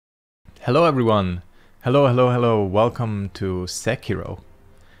Hello everyone! Hello, welcome to Sekiro.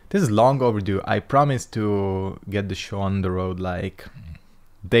 This is long overdue. I promised to get the show on the road like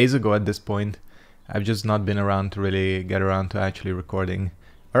days ago at this point. I've just not been around to really get around to actually recording.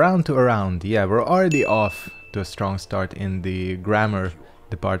 Around. Yeah, we're already off to a strong start in the grammar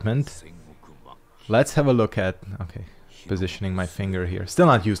department. Let's have a look at... okay, positioning my finger here. Still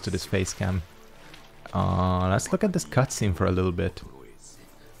not used to this face cam. Let's look at this cutscene for a little bit.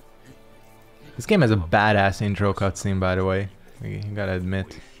 This game has a badass intro cutscene, by the way. You gotta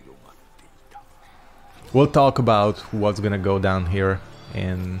admit. We'll talk about what's gonna go down here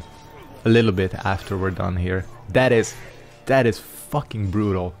in a little bit after we're done here. That is fucking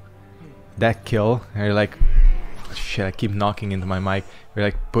brutal. That kill, and you're like, shit, I keep knocking into my mic. He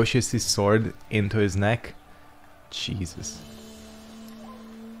like pushes his sword into his neck. Jesus.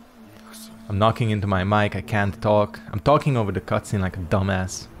 I'm knocking into my mic, I can't talk. I'm talking over the cutscene like a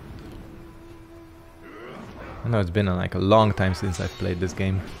dumbass. I know it's been like a long time since I've played this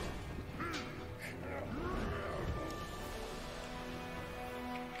game.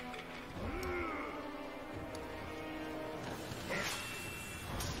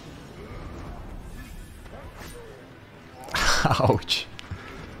 Ouch.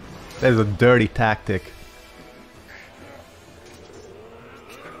 That is a dirty tactic.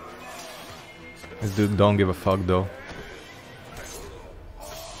 This dude don't give a fuck though.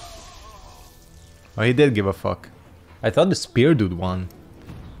 Oh, he did give a fuck. I thought the spear dude won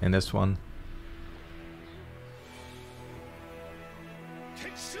in this one.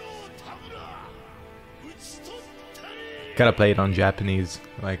 Gotta play it on Japanese,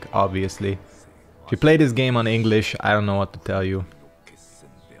 like obviously. If you play this game on English, I don't know what to tell you.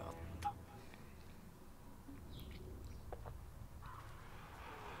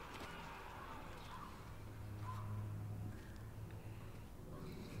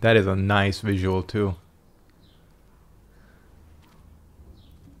 That is a nice visual too.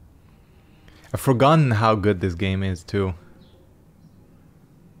 I've forgotten how good this game is too.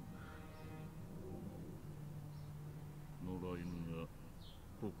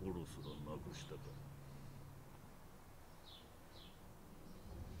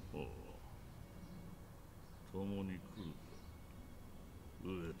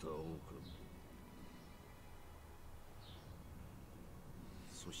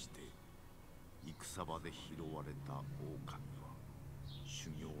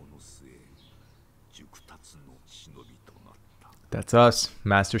 That's us,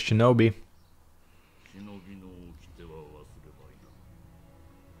 Master Shinobi.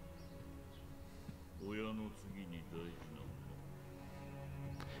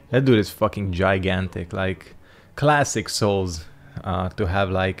 That dude is fucking gigantic, like classic Souls, to have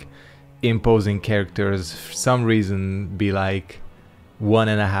like imposing characters for some reason be like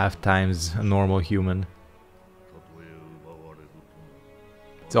 1.5 times a normal human.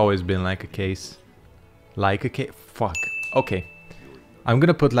 It's always been like a case. Fuck. Okay. I'm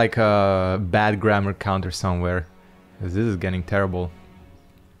gonna put like a bad grammar counter somewhere, because this is getting terrible.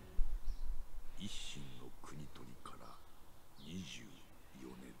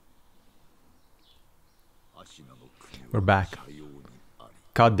 We're back.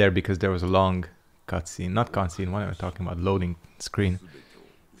 Cut there because there was a long cutscene. Not cutscene, what am I talking about? Loading screen.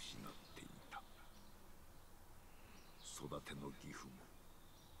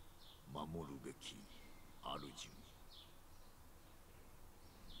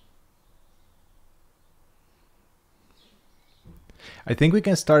 I think we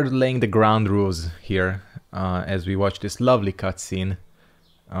can start laying the ground rules here as we watch this lovely cutscene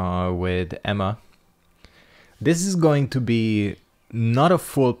with Emma. This is going to be not a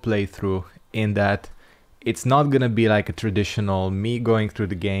full playthrough in that it's not gonna be like a traditional me going through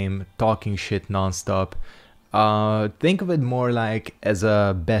the game, talking shit non-stop. Think of it more like as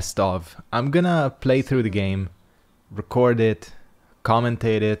a best of. I'm gonna play through the game, record it,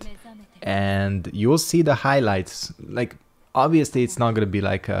 commentate it, and you'll see the highlights. Like, obviously it's not gonna be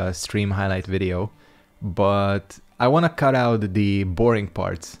like a stream highlight video, but I wanna cut out the boring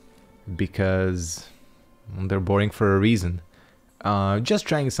parts because they're boring for a reason. Just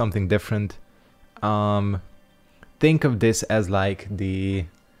trying something different. Think of this as like the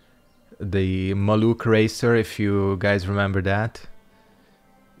Maluk Racer, if you guys remember that.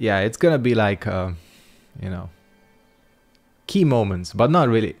 Yeah, it's gonna be like, you know, key moments, but not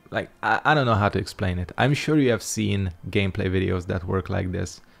really. Like, I don't know how to explain it. I'm sure you have seen gameplay videos that work like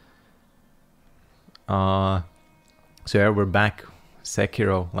this. So yeah, we're back.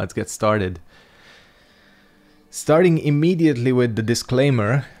 Sekiro, let's get started. Starting immediately with the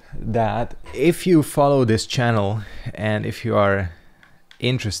disclaimer that if you follow this channel and if you are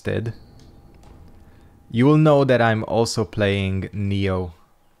interested you will know that I'm also playing Neo.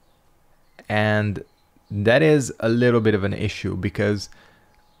 And that is a little bit of an issue because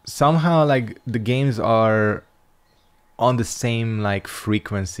somehow like the games are on the same like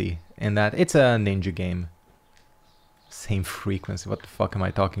frequency in that it's a ninja game. Same frequency, what the fuck am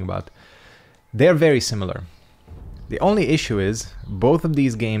I talking about? They're very similar. The only issue is both of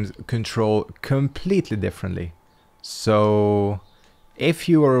these games control completely differently. So if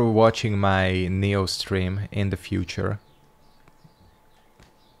you are watching my Neo stream in the future,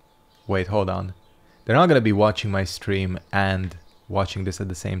 wait, hold on. They're not gonna be watching my stream and watching this at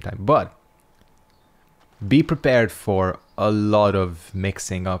the same time, but be prepared for a lot of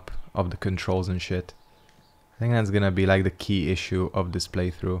mixing up of the controls and shit. I think that's gonna be like the key issue of this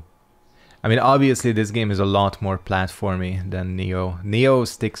playthrough. I mean, obviously this game is a lot more platformy than Neo. Neo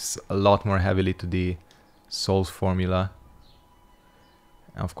sticks a lot more heavily to the Souls formula.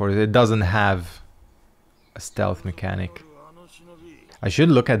 And of course, it doesn't have a stealth mechanic. I should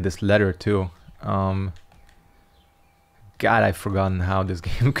look at this letter too. God, I've forgotten how this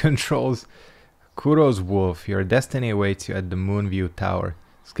game controls. Kuro's Wolf, your destiny awaits you at the Moonview Tower.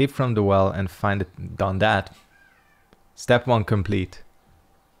 Escape from the well and find it. Done that. Step 1 complete.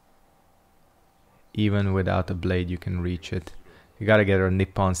 Even without a blade you can reach it. You gotta get our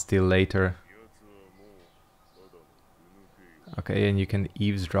Nippon Steel later. Okay, and you can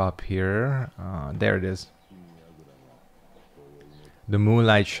eavesdrop here. There it is. The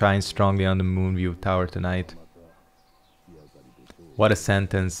moonlight shines strongly on the Moonview Tower tonight. What a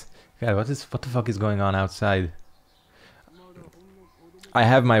sentence. God, what the fuck is going on outside? I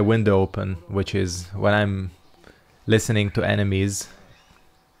have my window open, which is when I'm listening to enemies.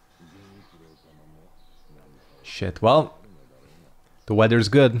 Shit, well, the weather's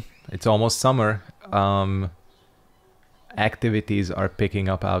good. It's almost summer. Activities are picking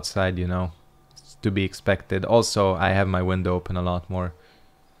up outside, you know. It's to be expected. Also, I have my window open a lot more.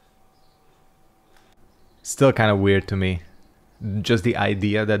 Still kind of weird to me. Just the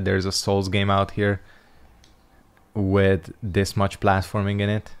idea that there's a Souls game out here with this much platforming in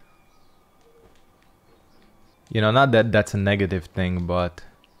it. You know, not that that's a negative thing, but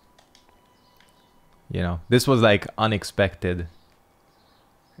you know, this was like unexpected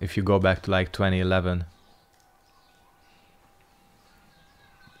if you go back to like 2011.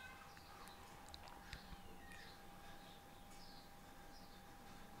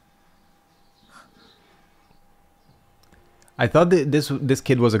 I thought that this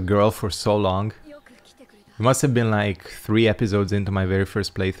kid was a girl for so long. It must have been like 3 episodes into my very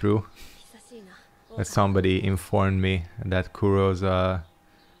first playthrough that somebody informed me that Kuro's a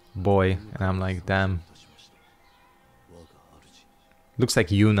boy, and I'm like, damn. Looks like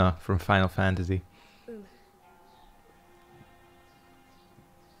Yuna from Final Fantasy.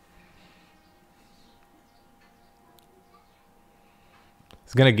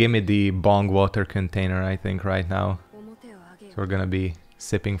 It's gonna give me the bong water container, I think, right now. So we're gonna be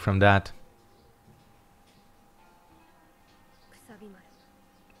sipping from that.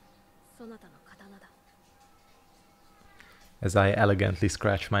 As I elegantly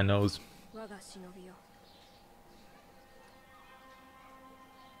scratch my nose.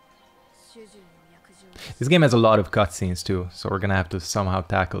 This game has a lot of cutscenes too, so we're gonna have to somehow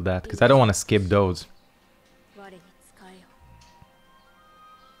tackle that, because I don't want to skip those.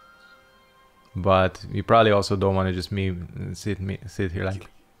 But you probably also don't want to just sit here like,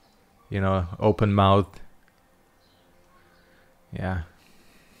 you know, open mouth. Yeah.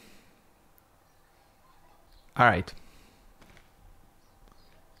 Alright.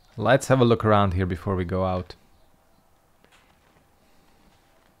 Let's have a look around here before we go out.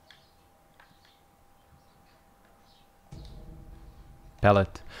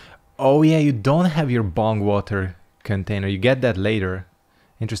 Pellet. Oh yeah, you don't have your bong water container. You get that later.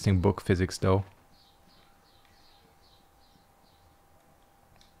 Interesting book physics though.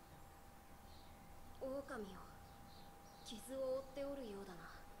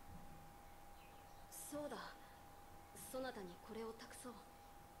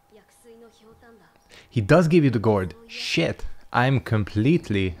 He does give you the gourd. Shit. I'm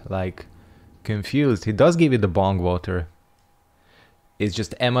completely like confused. He does give you the bong water. It's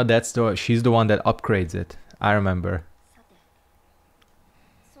just Emma, she's the one that upgrades it. I remember.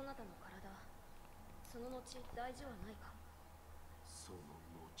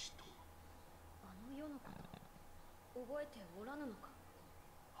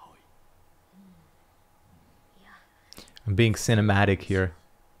 I'm being cinematic here.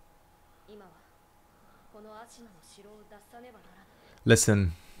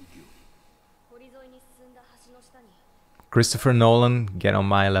 Listen. Christopher Nolan, get on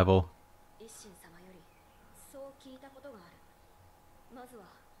my level.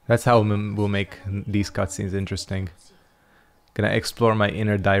 That's how we'll make these cutscenes interesting. Gonna explore my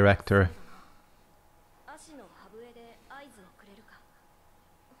inner director.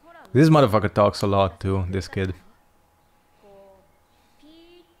 This motherfucker talks a lot too, this kid.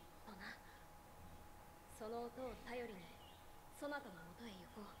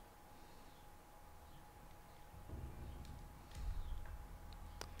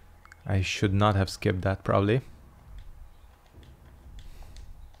 I should not have skipped that, probably.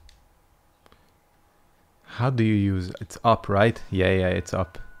 How do you use... It's up, right? Yeah, it's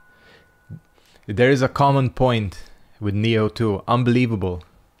up. There is a common point with Neo 2. Unbelievable.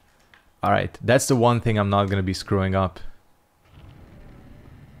 Alright, that's the one thing I'm not gonna be screwing up.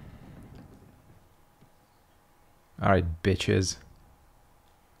 Alright, bitches.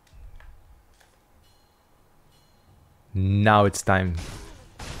 Now it's time.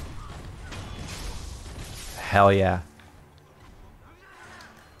 Hell yeah.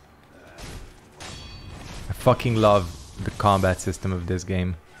 I fucking love the combat system of this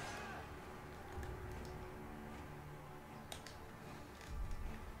game.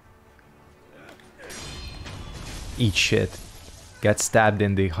 Eat shit. Get stabbed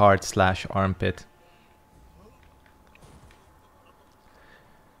in the heart/armpit.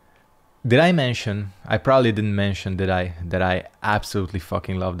 Did I mention? I probably didn't mention, did I? That I absolutely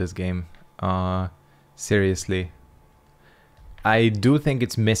fucking love this game. Seriously. I do think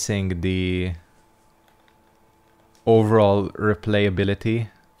it's missing the overall replayability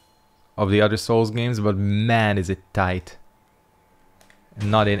of the other Souls games, but man is it tight.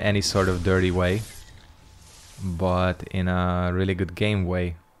 Not in any sort of dirty way, but in a really good game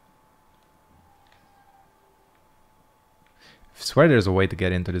way. I swear there's a way to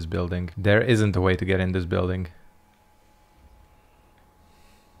get into this building. There isn't a way to get in this building.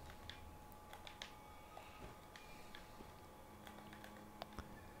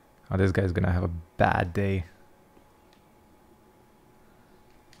 Oh, this guy's gonna have a bad day.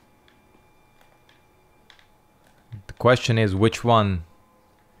 The question is, which one?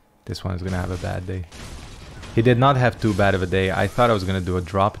 This one's gonna have a bad day. He did not have too bad of a day. I thought I was gonna do a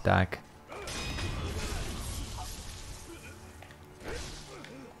drop attack.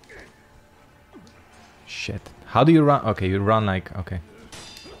 Shit. How do you run? Okay, you run like... Okay.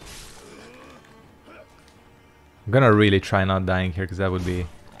 I'm gonna really try not dying here, because that would be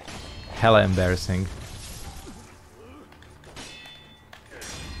hella embarrassing.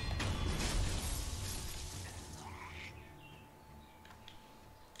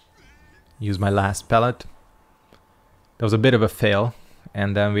 Use my last pellet. That was a bit of a fail.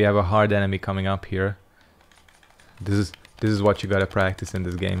 And then we have a hard enemy coming up here. This is what you gotta practice in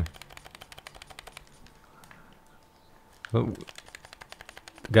this game. Oh,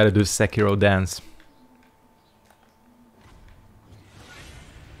 gotta do the Sekiro dance.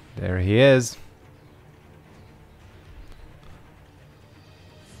 There he is.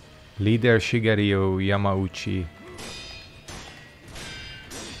 Leader Shigeru Yamauchi.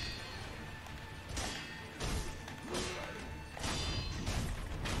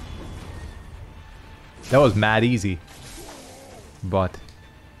 That was mad easy. But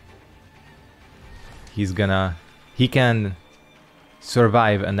he's gonna... He can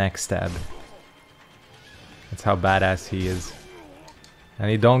survive a neck stab. That's how badass he is. And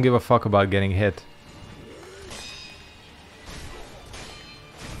he don't give a fuck about getting hit.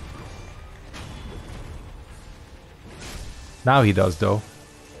 Now he does, though.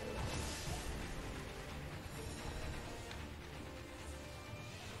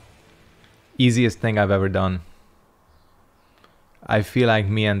 Easiest thing I've ever done. I feel like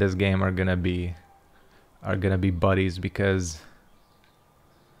me and this game are gonna be buddies, because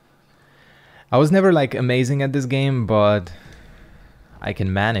I was never like amazing at this game, but I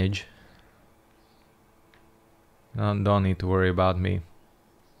can manage. Don't need to worry about me.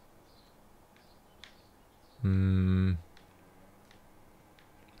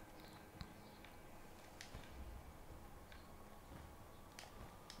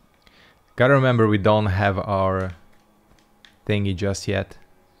 Gotta remember, we don't have our thingy just yet.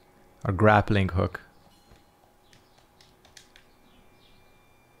 Our grappling hook.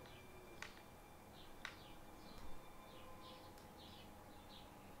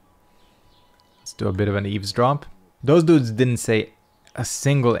 Let's do a bit of an eavesdrop. Those dudes didn't say a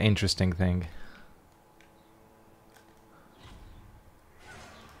single interesting thing.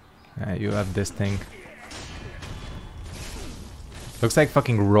 You have this thing. Looks like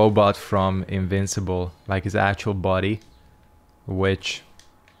fucking Robot from Invincible, like his actual body. Which,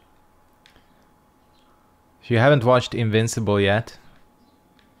 if you haven't watched Invincible yet,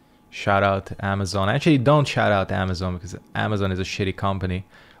 shout out Amazon. Actually, don't shout out Amazon, because Amazon is a shitty company.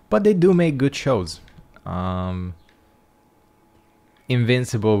 But they do make good shows.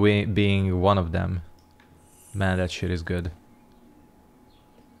 Invincible being one of them. Man, that shit is good.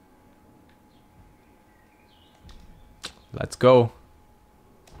 Let's go.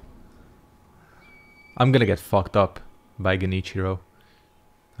 I'm gonna get fucked up by Genichiro.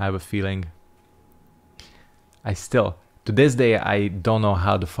 I have a feeling. To this day, I don't know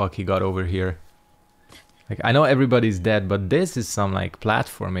how the fuck he got over here. Like, I know everybody's dead, but this is some, like,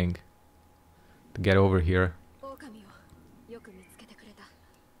 platforming to get over here.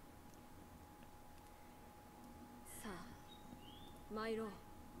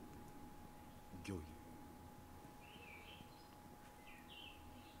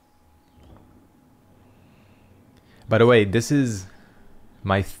 By the way, this is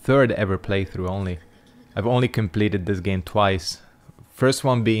my third ever playthrough only. I've only completed this game twice. First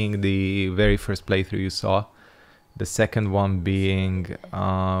one being the very first playthrough you saw. The second one being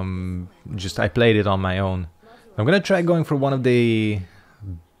just I played it on my own. I'm gonna try going for one of the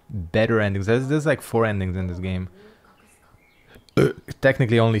better endings. There's like 4 endings in this game.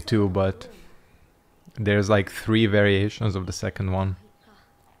 Technically only 2, but there's like 3 variations of the second one.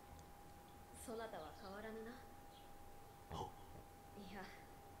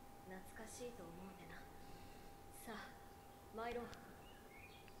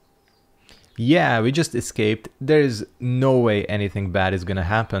 Yeah, we just escaped. There's no way anything bad is gonna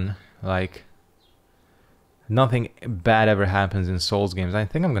happen. Like, nothing bad ever happens in Souls games. I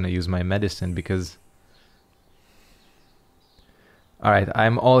think I'm gonna use my medicine because... Alright,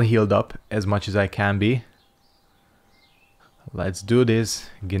 I'm all healed up as much as I can be. Let's do this.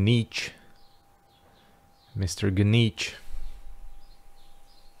 Ganich. Mr. Ganich.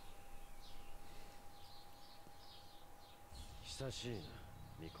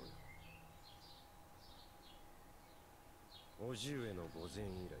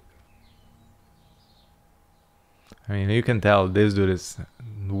 I mean, you can tell this dude is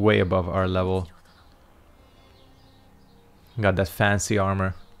way above our level. Got that fancy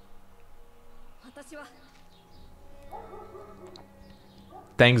armor.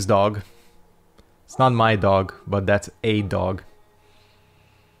 Thanks, dog. It's not my dog, but that's a dog.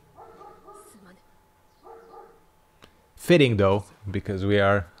 Fitting though, because we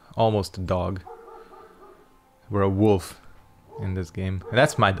are almost a dog. We're a wolf in this game.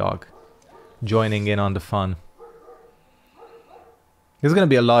 That's my dog, joining in on the fun. There's gonna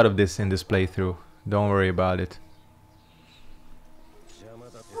be a lot of this in this playthrough. Don't worry about it.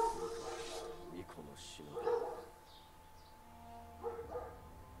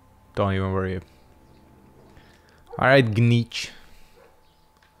 Don't even worry. Alright, Gnich.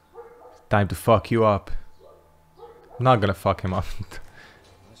 Time to fuck you up. I'm not gonna fuck him up.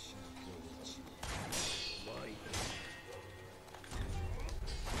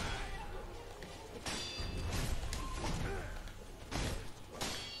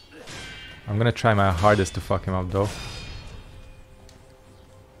 I'm gonna try my hardest to fuck him up though.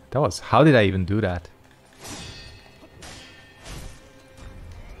 How did I even do that?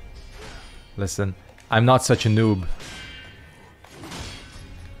 Listen, I'm not such a noob.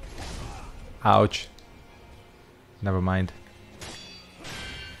 Ouch. Never mind.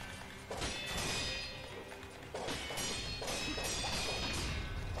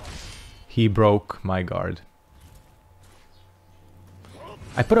 He broke my guard.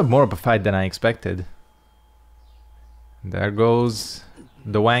 I put up more of a fight than I expected. There goes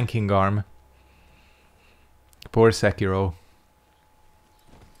the wanking arm. Poor Sekiro.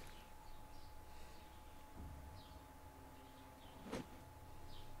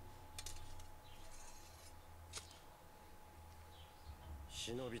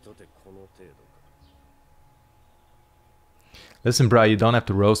 Listen, bro, you don't have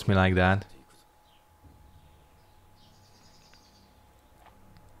to roast me like that.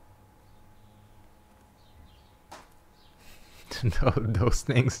 No, those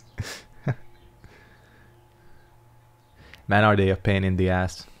things. Man, are they a pain in the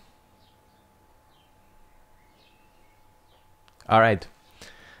ass. Alright.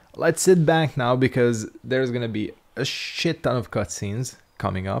 Let's sit back now because there's gonna be a shit ton of cutscenes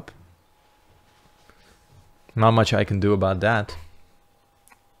coming up. Not much I can do about that.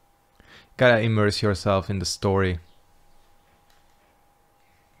 Gotta immerse yourself in the story.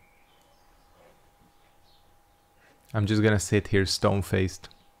 I'm just gonna sit here stone-faced.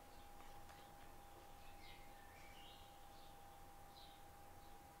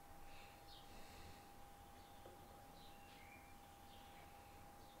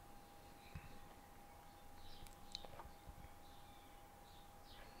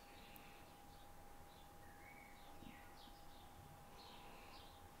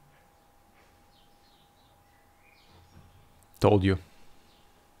 Told you.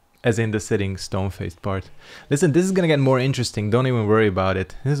 As in the sitting stone-faced part. Listen, this is gonna get more interesting. Don't even worry about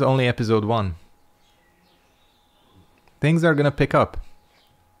it. This is only episode 1. Things are gonna pick up.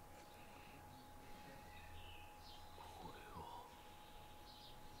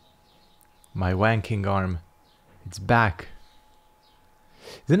 My wanking arm. It's back.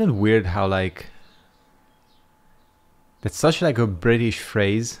 Isn't it weird how, like... That's such like a British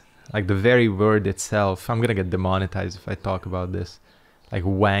phrase. Like the very word itself. I'm gonna get demonetized if I talk about this. Like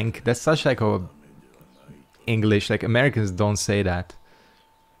wank. That's such like a... English. Like Americans don't say that.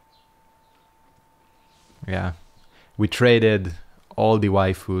 Yeah. We traded all the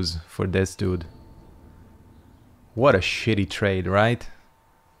waifus for this dude. What a shitty trade, right?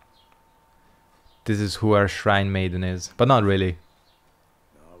 This is who our shrine maiden is. But not really.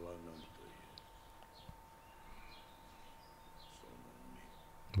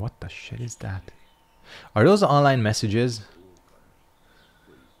 What the shit is that? Are those online messages?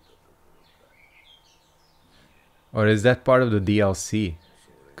 Or is that part of the DLC?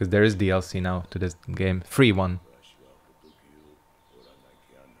 Because there is DLC now to this game. Free one.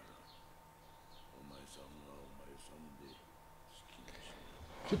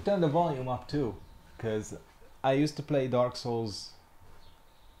 Should turn the volume up too. Because I used to play Dark Souls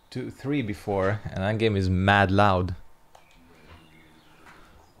 3 before. And that game is mad loud.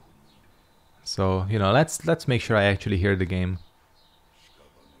 So, you know, let's make sure I actually hear the game.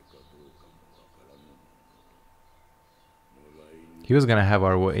 He was gonna have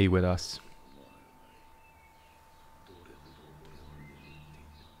our way with us.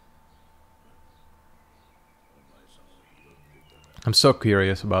 I'm so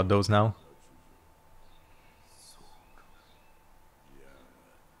curious about those now.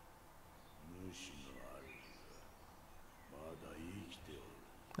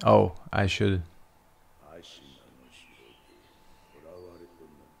 Oh, I should.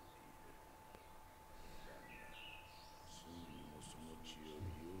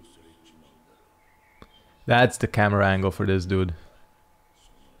 That's the camera angle for this dude.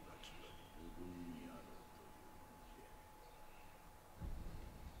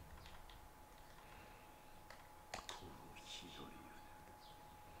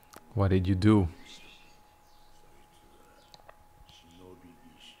 What did you do?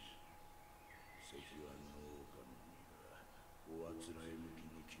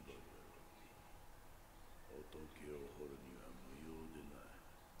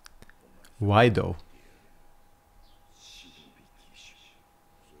 Why though?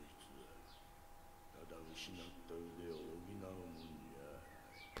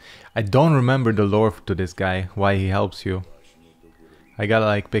 I don't remember the lore to this guy, why he helps you. I gotta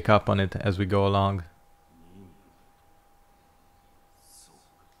like pick up on it as we go along.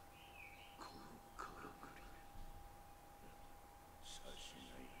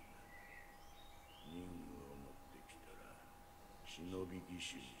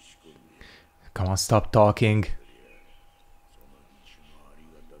 Come on, stop talking.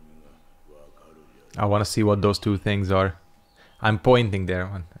 I want to see what those two things are. I'm pointing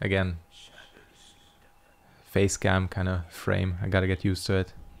there again. Face cam kind of frame. I gotta get used to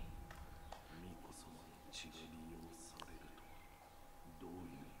it.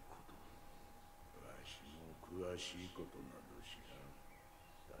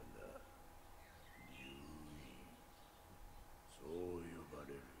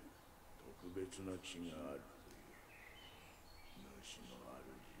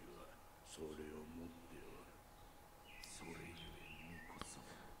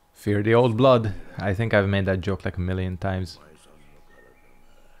 Fear the old blood. I think I've made that joke like a million times.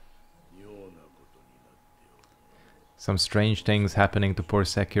 Some strange things happening to poor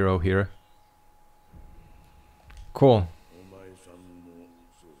Sekiro here. Cool.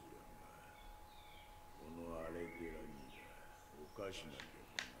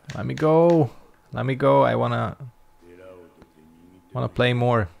 Let me go. Let me go. I wanna play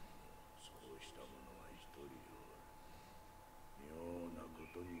more.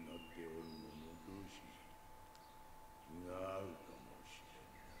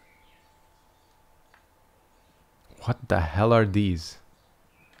 What the hell are these?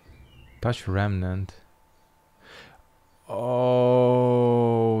 Touch remnant.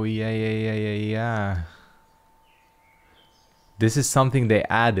 Oh, yeah. This is something they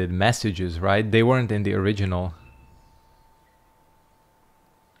added, messages, right? They weren't in the original.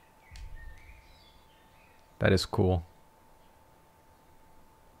 That is cool.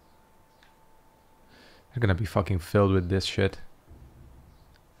 They're gonna be fucking filled with this shit.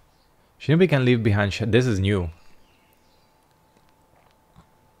 Shinobi can leave behind shit. This is new.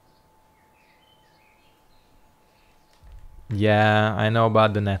 Yeah, I know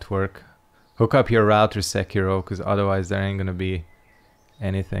about the network. Hook up your router, Sekiro, because otherwise there ain't gonna be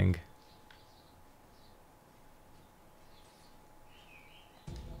anything.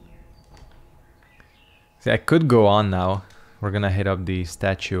 See, I could go on now. We're gonna hit up the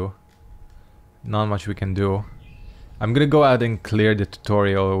statue. Not much we can do. I'm gonna go out and clear the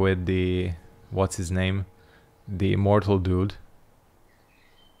tutorial with the... what's his name? The immortal dude.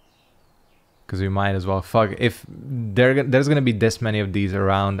 Because we might as well. Fuck, if there's gonna be this many of these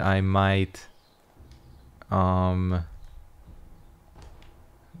around, I might... I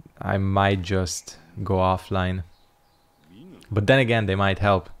might just go offline. But then again, they might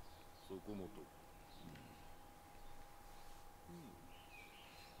help.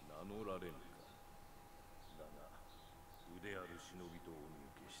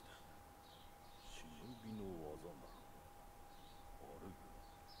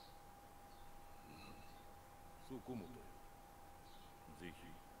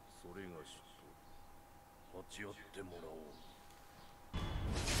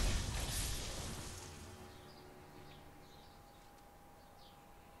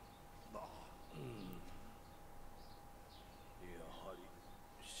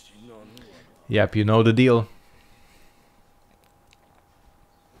 Yep, you know the deal.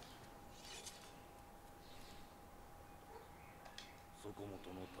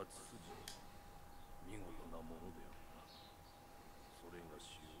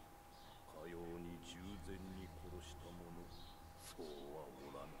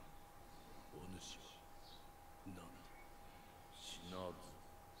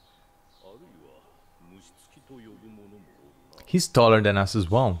 He's taller than us as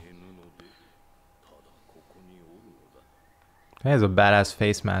well. He has a badass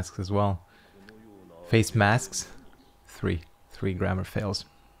face mask as well. Face masks? Three grammar fails.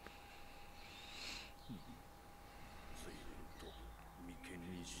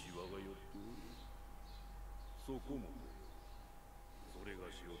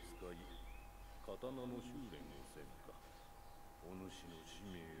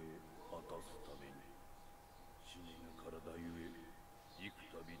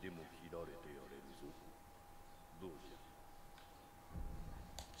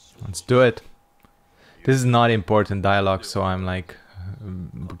 Let's do it. This is not important dialogue, so I'm like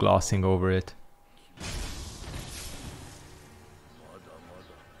glossing over it.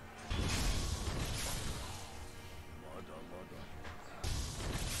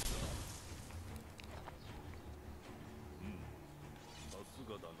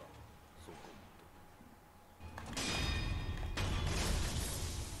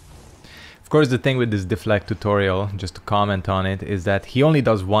 Of course, the thing with this deflect tutorial, just to comment on it, is that he only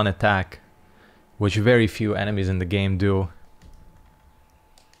does one attack, which very few enemies in the game do.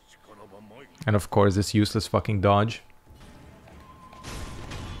 And of course, this useless fucking dodge.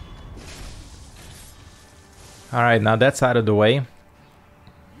 Alright, now that's out of the way.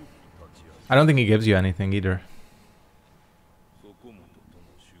 I don't think he gives you anything either.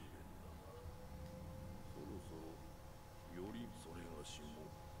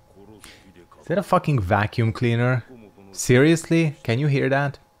 Is that a fucking vacuum cleaner? Seriously? Can you hear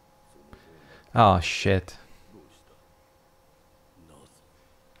that? Oh shit.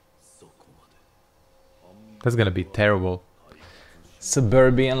 That's gonna be terrible.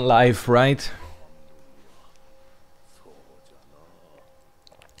 Suburban life, right?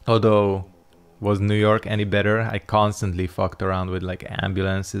 Although, was New York any better? I constantly fucked around with like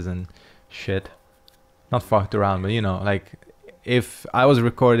ambulances and shit. Not fucked around, but you know, like if I was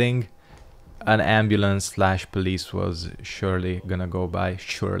recording, an ambulance slash police was surely gonna go by,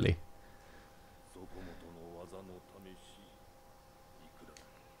 surely.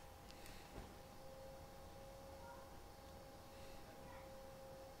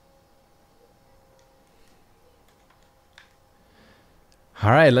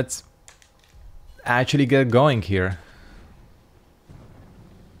 Alright, let's actually get going here.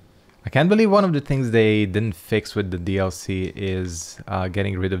 I can't believe one of the things they didn't fix with the DLC is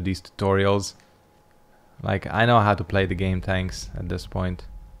getting rid of these tutorials. Like, I know how to play the game, thanks, at this point.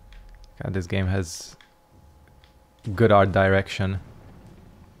 God, this game has good art direction.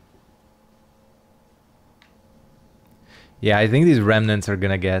 Yeah, I think these remnants are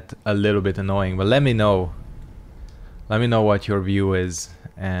gonna get a little bit annoying, but let me know. Let me know what your view is,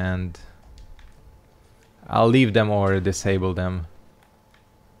 and I'll leave them or disable them.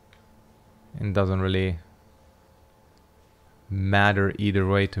 It doesn't really matter either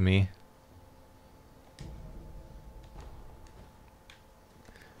way to me.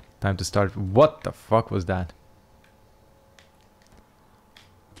 Time to start. What the fuck was that?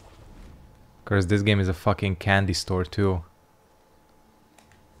 Of course, this game is a fucking candy store too.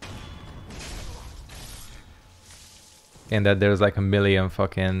 in that there's like a million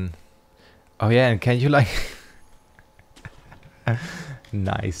fucking... Oh yeah, and can you like...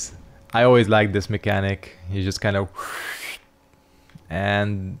 Nice. I always like this mechanic. You just kind of...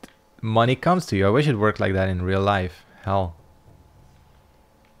 And money comes to you. I wish it worked like that in real life. Hell.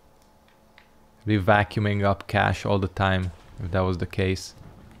 Be vacuuming up cash all the time if that was the case.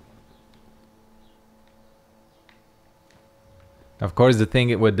 Of course, the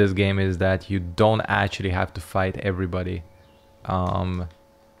thing with this game is that you don't actually have to fight everybody.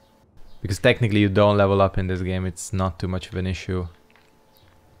 Because technically you don't level up in this game. It's not too much of an issue.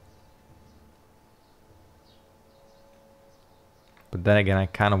 But then again, I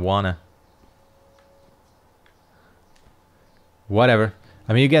kind of wanna. Whatever.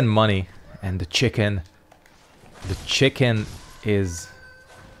 I mean, you get money. And the chicken. The chicken is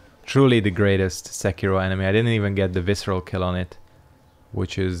truly the greatest Sekiro enemy. I didn't even get the visceral kill on it,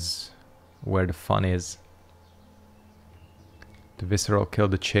 which is where the fun is. The visceral kill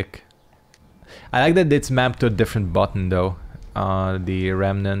the chick. I like that it's mapped to a different button though. The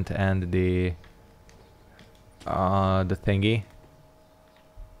remnant and the thingy.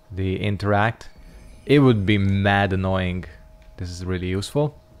 The interact. It would be mad annoying. This is really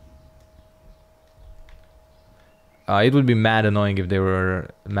useful. It would be mad annoying if they were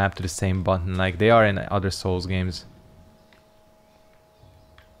mapped to the same button like they are in other Souls games.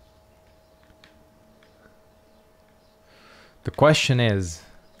 The question is,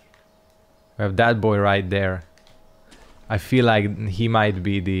 we have that boy right there. I feel like he might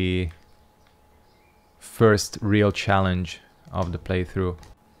be the first real challenge of the playthrough.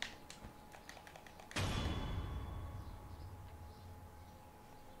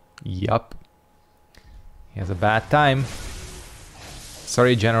 Yup. He has a bad time.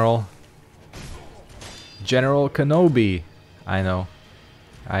 Sorry, General. General Kenobi. I know.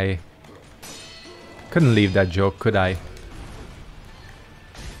 I couldn't leave that joke, could I?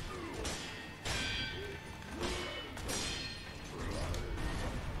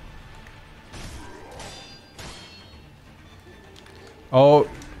 Oh.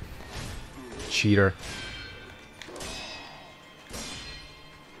 Cheater.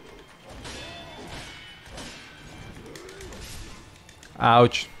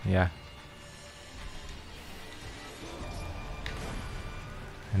 Ouch. Yeah.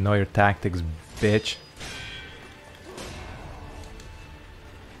 I know your tactics, bitch.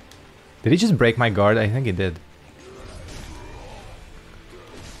 Did he just break my guard? I think he did.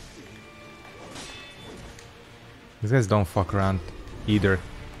 These guys don't fuck around either.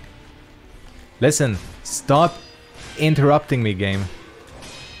 Listen, stop interrupting me, game.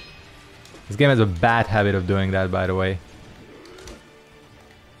 This game has a bad habit of doing that, by the way.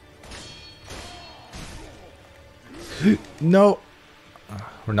 No!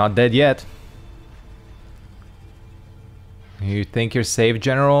 We're not dead yet. You think you're safe,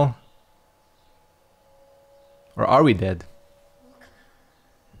 General? Or are we dead?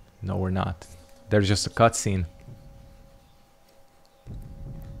 No, we're not. There's just a cutscene.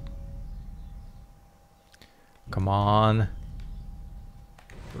 Come on.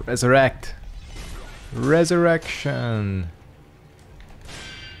 Resurrect. Resurrection.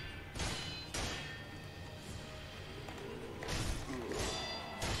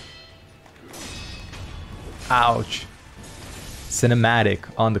 Ouch. Cinematic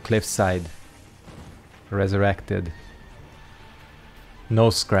on the cliffside. Resurrected. No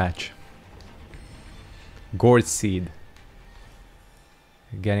scratch. Gourd seed.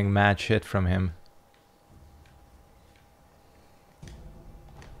 Getting mad shit from him.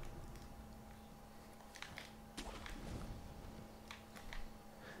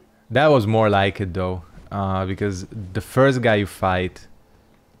 That was more like it though. Because the first guy you fight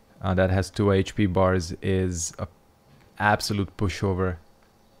that has 2 HP bars is a absolute pushover.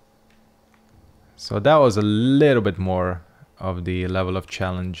 So that was a little bit more of the level of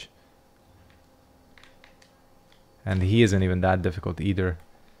challenge. And he isn't even that difficult either.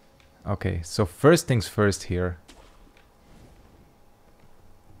 Okay, so first things first here.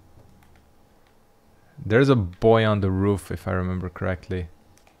 There's a boy on the roof, if I remember correctly.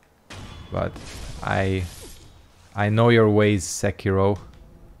 But I know your ways, Sekiro.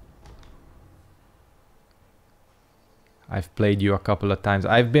 I've played you a couple of times.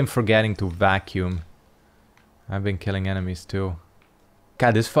 I've been forgetting to vacuum. I've been killing enemies too.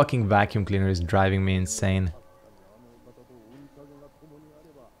 God, this fucking vacuum cleaner is driving me insane.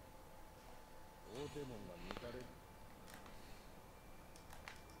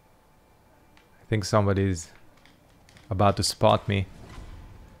 I think somebody's about to spot me.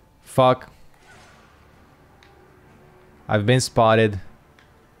 Fuck. I've been spotted.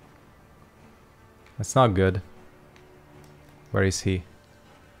 That's not good. Where is he?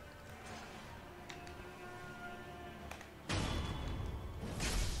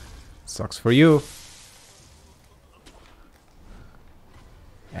 Sucks for you.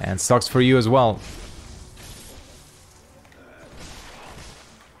 And sucks for you as well.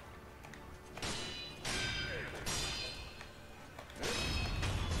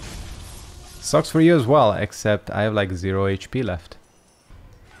 Sucks for you as well, except I have like 0 HP left.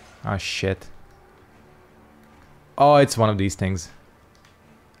 Ah, shit. Oh, it's one of these things.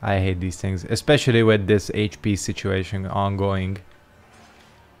 I hate these things, especially with this HP situation ongoing.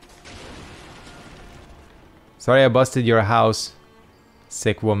 Sorry I busted your house,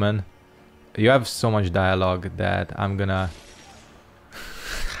 sick woman. You have so much dialogue that I'm gonna...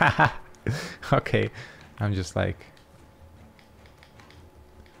 Okay, I'm just like...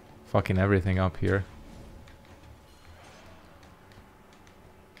 fucking everything up here.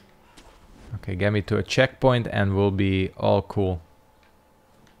 Okay, get me to a checkpoint and we'll be all cool.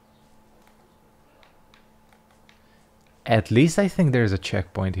 At least I think there's a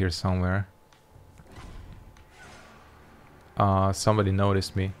checkpoint here somewhere. Somebody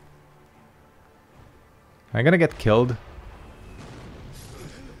noticed me. Am I gonna get killed?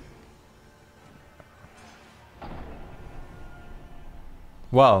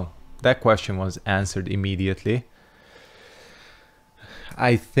 Well, that question was answered immediately.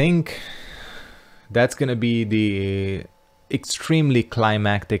 I think that's gonna be the extremely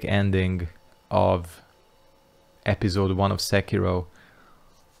climactic ending of episode 1 of Sekiro.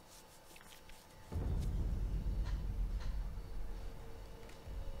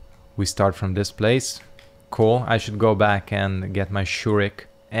 We start from this place. Cool. I should go back and get my Shurik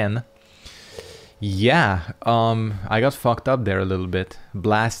N. Yeah, I got fucked up there a little bit.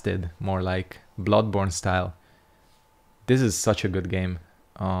 Blasted, more like Bloodborne style. This is such a good game.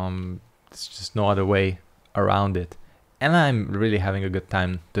 There's just no other way around it. And I'm really having a good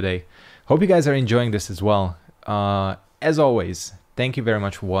time today. Hope you guys are enjoying this as well. As always, thank you very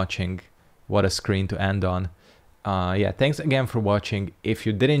much for watching. What a screen to end on. Yeah, thanks again for watching. If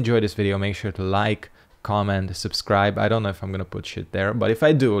you did enjoy this video, make sure to like, comment, subscribe. I don't know if I'm gonna put shit there, but if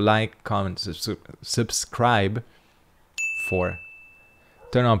I do, like, comment, subscribe.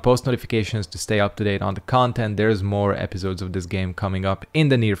 Turn on post notifications to stay up to date on the content. There's more episodes of this game coming up in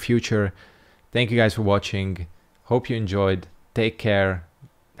the near future. Thank you guys for watching. Hope you enjoyed. Take care.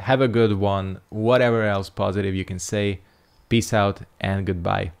 Have a good one. Whatever else positive you can say. Peace out and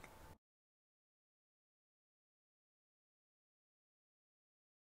goodbye.